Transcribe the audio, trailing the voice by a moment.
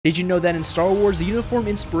Did you know that in Star Wars, the uniform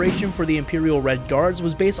inspiration for the Imperial Red Guards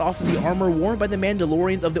was based off of the armor worn by the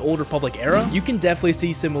Mandalorians of the Old Republic era? You can definitely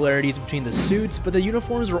see similarities between the suits, but the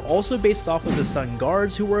uniforms were also based off of the Sun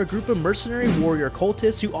Guards, who were a group of mercenary warrior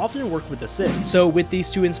cultists who often worked with the Sith. So with these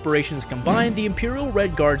two inspirations combined, the Imperial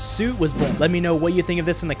Red Guard suit was born. Let me know what you think of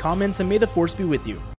this in the comments, and may the Force be with you.